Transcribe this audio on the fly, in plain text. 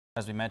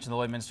As we mentioned, the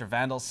Lloydminster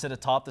Vandals sit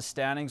atop the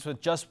standings with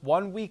just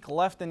 1 week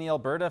left in the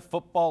Alberta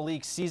Football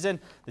League season.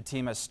 The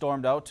team has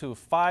stormed out to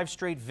 5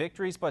 straight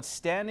victories, but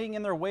standing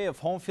in their way of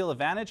home field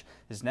advantage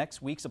is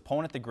next week's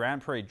opponent, the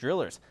Grand Prairie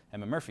Drillers.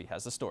 Emma Murphy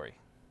has the story.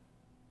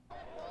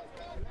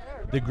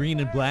 The green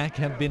and black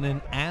have been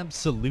an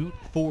absolute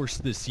force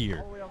this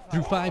year.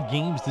 Through 5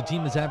 games, the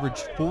team has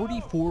averaged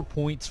 44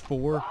 points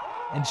for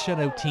and shut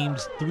out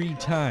teams 3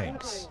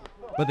 times.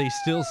 But they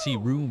still see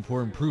room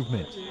for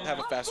improvement. Have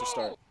a faster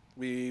start.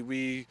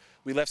 We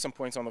left some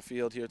points on the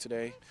field here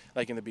today,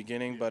 like in the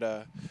beginning,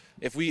 but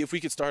if we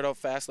could start out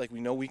fast like we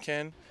know we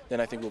can, then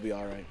I think we'll be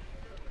all right.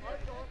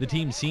 The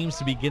team seems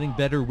to be getting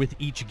better with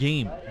each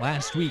game.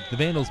 Last week, the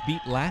Vandals beat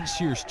last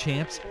year's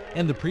champs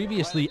and the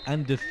previously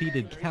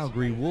undefeated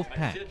Calgary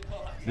Wolfpack.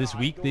 This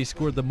week, they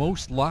scored the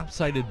most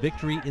lopsided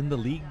victory in the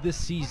league this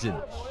season,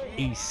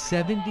 a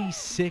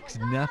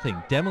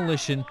 76-0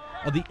 demolition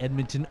of the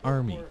Edmonton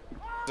Army.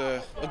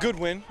 A good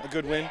win,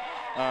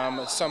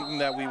 It's something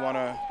that we want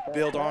to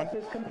build on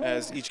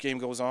as each game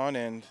goes on,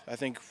 and I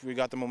think we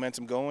got the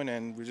momentum going,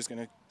 and we're just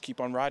going to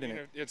keep on riding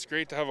it. It's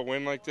great to have a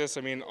win like this.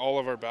 I mean, all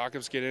of our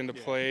backups get into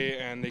play,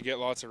 and they get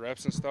lots of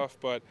reps and stuff,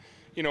 but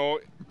you know,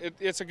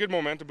 it's a good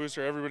momentum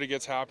booster. Everybody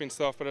gets happy and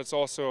stuff, but it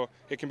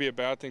can be a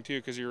bad thing too,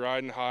 because you're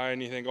riding high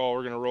and you think, oh,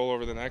 we're going to roll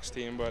over the next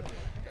team, but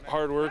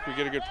hard work, we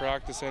get a good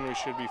practice in, we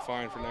should be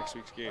fine for next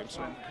week's game.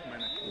 So.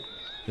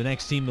 The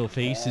next team they'll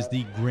face is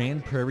the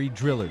Grand Prairie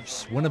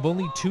Drillers, one of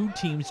only 2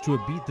 teams to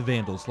have beat the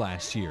Vandals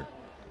last year.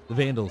 The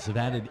Vandals have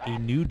added a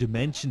new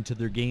dimension to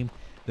their game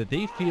that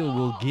they feel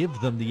will give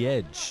them the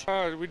edge.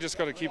 We just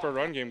got to keep our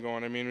run game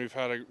going. I mean,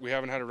 we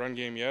haven't had a run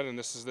game yet, and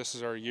this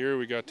is our year.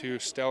 We got 2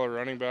 stellar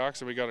running backs,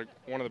 and we got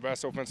one of the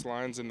best offensive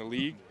lines in the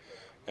league,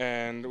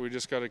 and we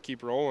just got to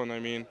keep rolling. I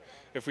mean,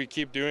 if we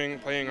keep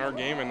playing our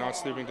game and not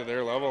stooping to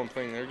their level and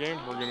playing their game,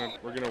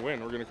 we're gonna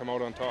win. We're gonna come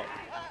out on top.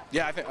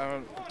 Yeah, I think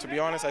to be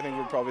honest, I think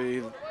we're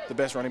probably the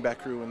best running back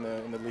crew in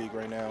the league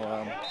right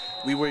now.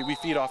 We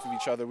feed off of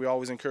each other. We're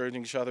always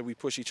encouraging each other. We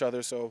push each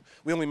other, so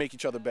we only make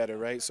each other better,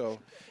 right? So,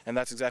 and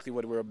that's exactly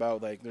what we're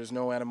about. Like, there's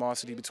no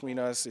animosity between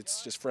us.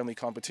 It's just friendly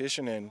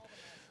competition, and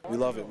we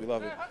love it. We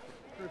love it.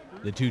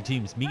 The 2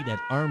 teams meet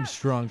at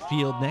Armstrong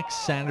Field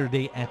next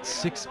Saturday at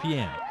 6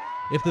 p.m.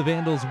 If the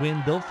Vandals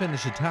win, they'll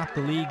finish atop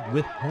the league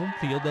with home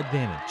field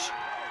advantage.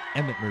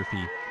 Emmett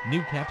Murphy,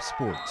 Newcap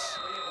Sports.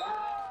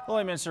 The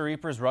Lloydminster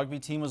Reapers rugby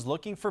team was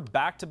looking for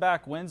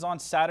back-to-back wins on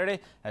Saturday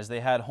as they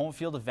had home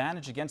field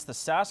advantage against the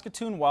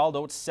Saskatoon Wild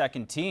Oats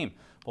second team.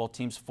 Both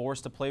teams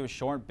forced to play with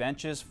short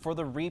benches. For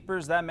the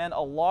Reapers, that meant a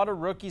lot of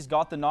rookies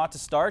got the nod to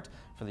start.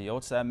 For the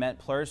Oats, that meant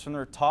players from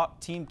their top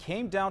team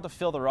came down to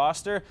fill the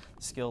roster.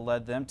 The skill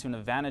led them to an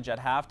advantage at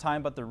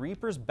halftime, but the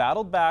Reapers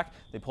battled back.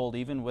 They pulled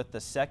even with the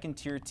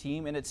second-tier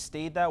team, and it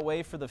stayed that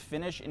way for the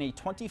finish in a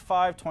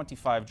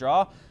 25-25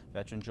 draw.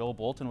 Veteran Joel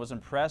Bolton was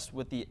impressed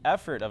with the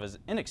effort of his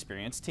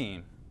inexperienced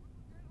team.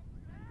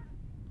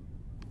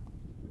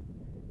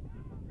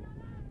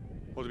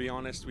 Well, to be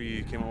honest,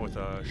 we came out with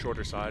a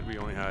shorter side. We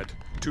only had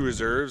 2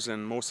 reserves,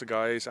 and most of the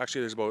guys,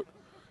 actually there's about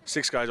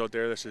 6 guys out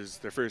there, this is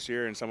their first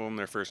year and some of them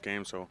their first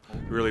game, so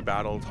we really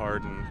battled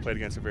hard and played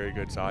against a very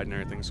good side and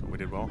everything, so we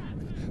did well.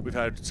 We've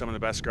had some of the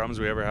best scrums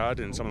we ever had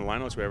and some of the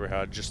lineouts we ever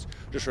had, just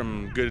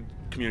from good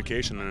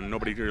communication and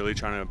nobody really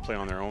trying to play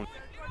on their own.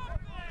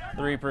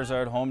 The Reapers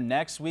are at home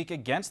next week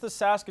against the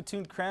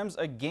Saskatoon Crems,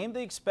 a game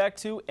they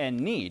expect to and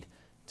need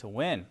to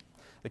win.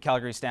 The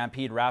Calgary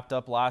Stampede wrapped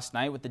up last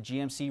night with the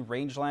GMC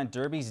Rangeland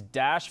Derby's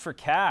Dash for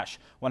Cash.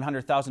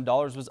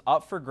 $100,000 was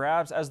up for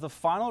grabs as the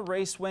final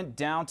race went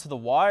down to the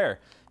wire.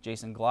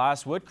 Jason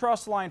Glass would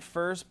cross the line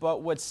first,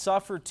 but would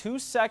suffer 2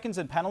 seconds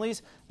in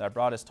penalties. That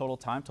brought his total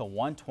time to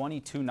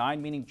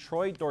 1:22.9, meaning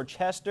Troy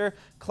Dorchester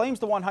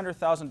claims the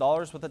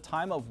 $100,000 with a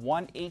time of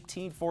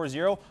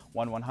 1:18.40,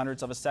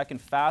 1/100th of a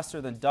second faster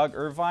than Doug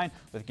Irvine,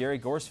 with Gary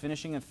Gorse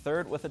finishing in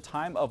third with a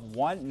time of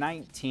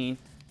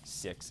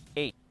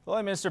 1:19.68. The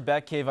Lloydminster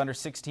Betcave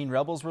under-16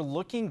 Rebels were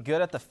looking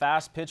good at the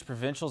fast-pitch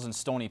provincials in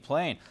Stony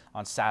Plain.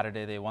 On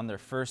Saturday, they won their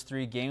first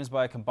 3 games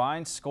by a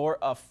combined score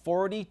of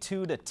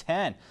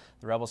 42-10.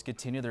 The Rebels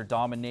continue their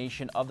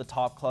domination of the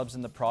top clubs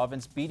in the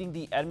province, beating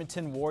the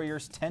Edmonton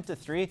Warriors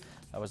 10-3.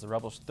 That was the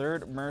Rebels'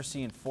 3rd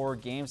mercy in 4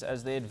 games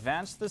as they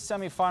advanced to the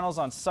semifinals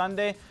on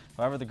Sunday.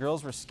 However, the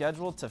girls were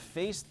scheduled to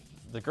face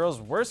the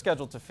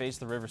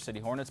River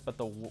City Hornets, but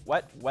the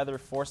wet weather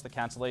forced the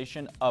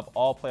cancellation of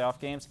all playoff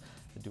games.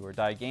 The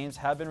do-or-die games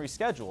have been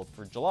rescheduled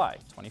for July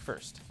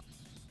 21st.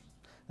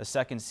 The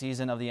second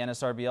season of the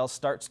NSRBL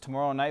starts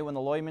tomorrow night when the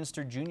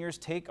Lloydminster Juniors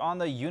take on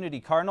the Unity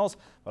Cardinals,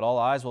 but all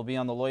eyes will be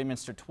on the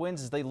Lloydminster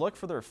Twins as they look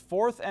for their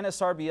 4th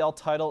NSRBL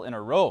title in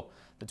a row.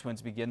 The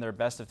Twins begin their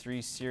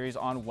best-of-3 series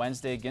on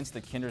Wednesday against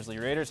the Kindersley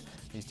Raiders.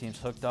 These teams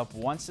hooked up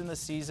once in the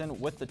season,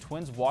 with the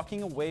Twins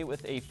walking away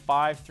with a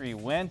 5-3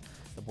 win.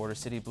 The Border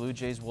City Blue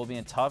Jays will be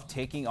in tough,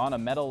 taking on a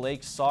Meadow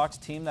Lake Sox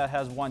team that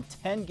has won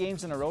 10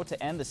 games in a row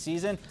to end the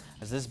season.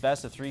 as this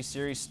best-of-3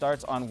 series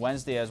starts on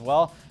Wednesday as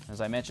well. As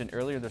I mentioned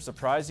earlier, the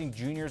surprising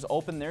juniors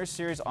opened their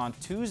series on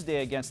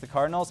Tuesday against the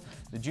Cardinals.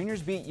 The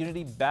juniors beat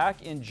Unity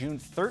back in June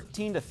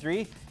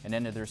 13-3 and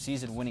ended their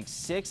season winning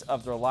 6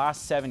 of their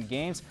last 7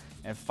 games.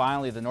 And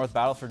finally, the North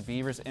Battleford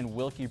Beavers and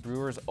Wilkie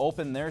Brewers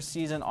opened their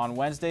season on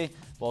Wednesday.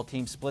 Both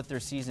teams split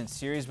their season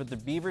series, with the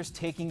Beavers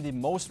taking the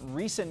most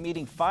recent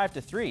meeting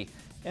 5-3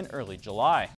 in early July.